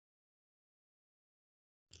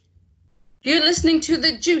You're listening to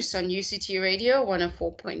The Juice on UCT Radio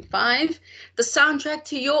 104.5, the soundtrack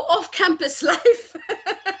to your off-campus life.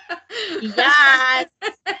 Yes.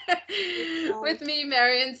 With me,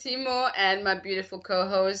 Marion Seymour, and my beautiful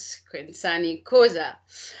co-host, Quinsani Koza.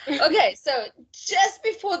 Okay, so just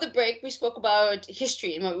before the break, we spoke about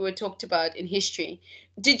history and what we were talked about in history.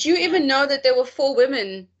 Did you Yeah. even know that there were four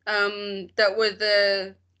women that were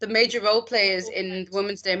the major role players in the Correct.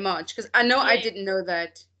 Women's Day March? Because I know I Yeah. didn't know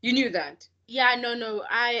that. You knew that. Yeah, no.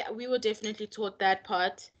 We were definitely taught that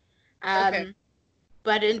part. Okay. Um,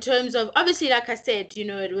 but in terms of obviously, like I said,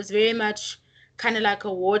 it was very much kind of like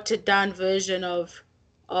a watered down version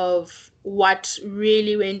of what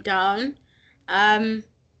really went down. Um,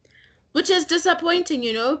 which is disappointing,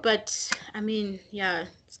 but I mean, yeah,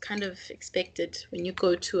 it's kind of expected when you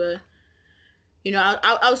go to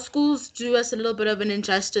our schools do us a little bit of an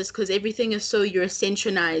injustice because everything is so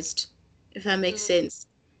Eurocentrized, if that makes Mm, sense.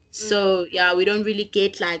 mm, So yeah, we don't really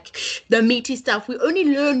get like the meaty stuff. We only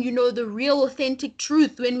learn, the real authentic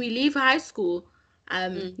truth when we leave high school.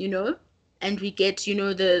 mm. And we get,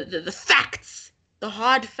 the facts, the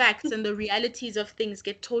hard facts and the realities of things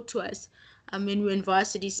get taught to us when we're in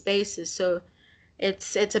varsity spaces. So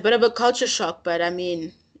it's a bit of a culture shock, but I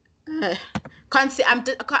mean, uh, can't say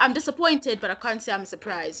I'm disappointed, but I can't say I'm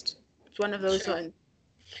surprised. It's one of those Sure. ones.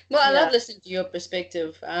 Well, I love Yeah, listening to your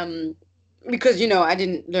perspective, because I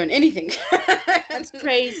didn't learn anything. that's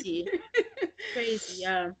crazy. Crazy.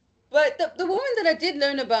 Yeah. But the woman that I did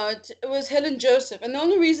learn about was Helen Joseph, and the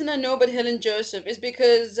only reason I know about Helen Joseph is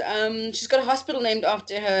because she's got a hospital named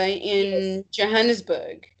after her Yes. in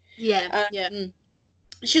Johannesburg. Yeah. Yeah. Um,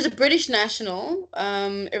 she was a British national,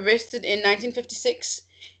 arrested in 1956,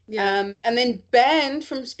 Yeah. and then banned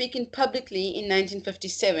from speaking publicly in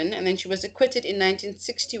 1957, and then she was acquitted in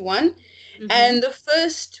 1961, Mhm. and the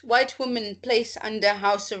first white woman placed under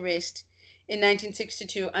house arrest in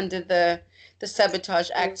 1962 under the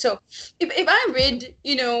Sabotage Act. Oh, So if I read,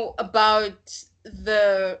 about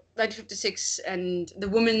the 1956 and the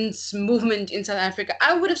women's movement in South Africa,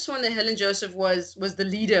 I would have sworn that Helen Joseph was the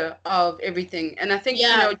leader of everything. And I think,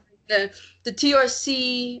 yeah. the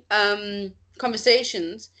TRC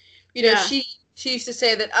conversations, Yeah. she used to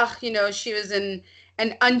say that, she was an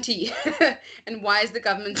auntie, and why is the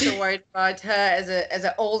government so worried about her as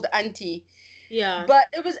an old auntie? Yeah. But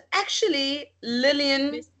it was actually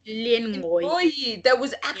Lillian Miss Lillian Ngoyi. Ngoyi that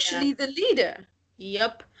was Yeah. actually the leader.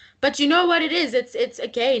 Yep. But you know what it is? It's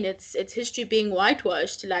again, it's history being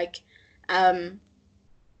whitewashed. Like, um,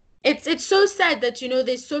 it's so sad that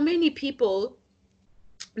there's so many people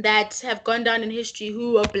that have gone down in history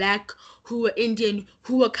who are black, who are Indian,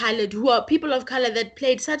 who are colored, who are people of color that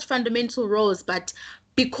played such fundamental roles, but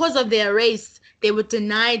because of their race, they were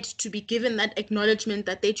denied to be given that acknowledgement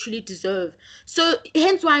that they truly deserve. So,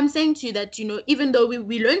 hence why I'm saying to you that, even though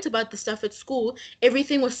we learned about the stuff at school,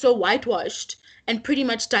 everything was so whitewashed and pretty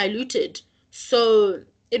much diluted. So,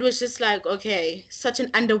 it was just like, okay, such an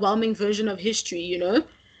underwhelming version of history.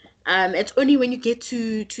 It's only when you get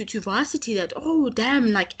to varsity that, oh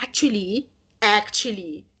damn, like actually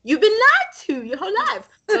you've been lied to your whole life.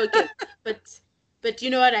 Okay, but you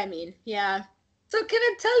know what I mean. Yeah. So can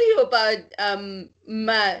I tell you about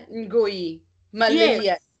Ma Ngoyi, Ma Yes.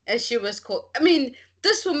 Lillian, as she was called? I mean,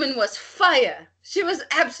 this woman was fire. She was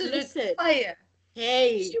absolute Listen. fire.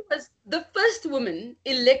 Hey. She was the first woman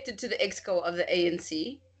elected to the exco of the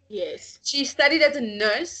ANC. Yes. She studied as a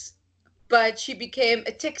nurse, but she became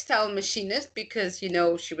a textile machinist because,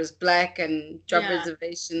 she was black and job Yeah.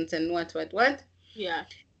 reservations and what. Yeah.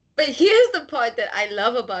 But here's the part that I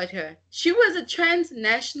love about her. She was a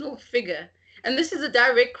transnational figure. And this is a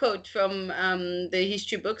direct quote from the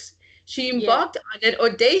history books. She Yeah. embarked on an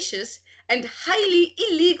audacious and highly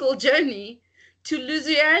illegal journey to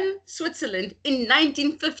Lausanne, Switzerland in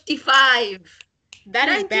 1955. That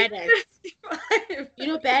is badass.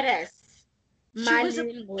 1955. Badass. She was a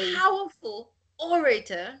Malin way. powerful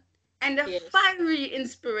orator and a Yes. fiery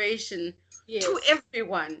inspiration to Yes.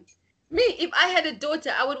 everyone. Me, if I had a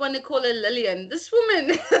daughter, I would want to call her Lillian. This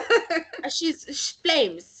woman. She's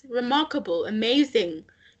flames. Remarkable. Amazing.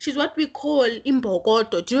 She's what we call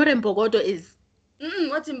imbogodo. Do you know what imbogodo is?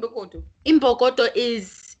 What's in Bokoto? Imbokodo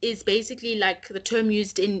is basically like the term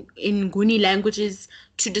used in Nguni languages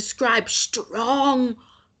to describe strong,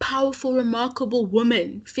 powerful, remarkable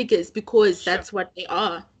women figures because Sure. that's what they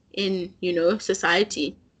are in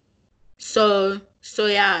society. So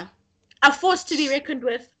yeah, a force to be reckoned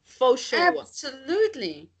with for sure.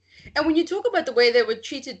 Absolutely. And when you talk about the way they were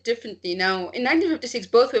treated differently, now in 1956,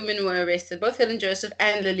 both women were arrested, both Helen Joseph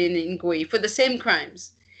and Lillian Ngoyi, for the same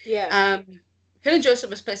crimes. Yeah. Um, Helen Joseph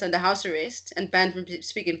was placed under house arrest and banned from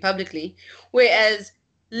speaking publicly, whereas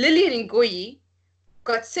Lillian Ngoyi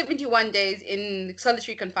got 71 days in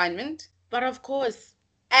solitary confinement But of course,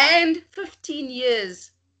 and 15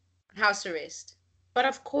 years house arrest.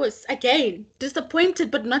 again, disappointed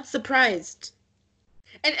but not surprised.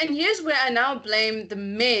 And here's where I now blame the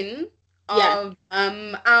men Yeah. of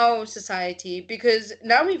our society, because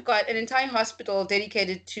now we've got an entire hospital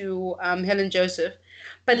dedicated to Helen Joseph,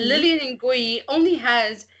 but Mm-hmm. Lillian Ngoyi only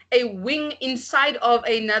has a wing inside of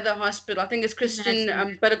another hospital. I think it's Christian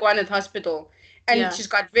Imagine. Baragwanath Hospital, and Yeah. she's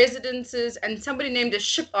got residences, and somebody named a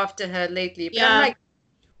ship after her lately. But I'm Yeah. like,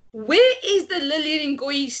 where is the Lillian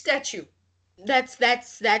Ngoyi statue? That's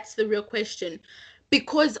the real question.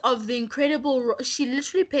 Because of the incredible she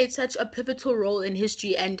literally played such a pivotal role in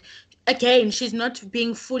history, and again, she's not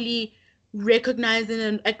being fully recognized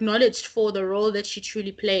and acknowledged for the role that she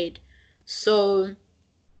truly played. So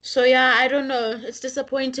yeah, I don't know. It's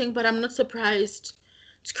disappointing, but I'm not surprised.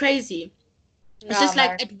 It's crazy. It's No, just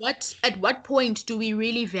like man. at what point do we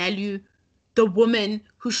really value the women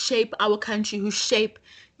who shape our country, who shape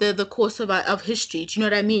the course of history? Do you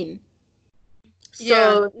know what I mean?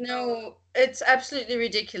 Yeah, So no, it's absolutely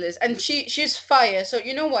ridiculous. And she's fire. So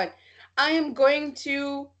you know what? I am going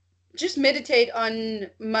to just meditate on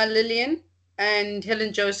my Lillian and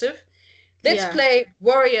Helen Joseph. Let's yeah, play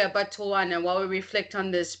Warrior by Tawana while we reflect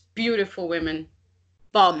on this beautiful women.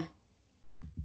 bomb.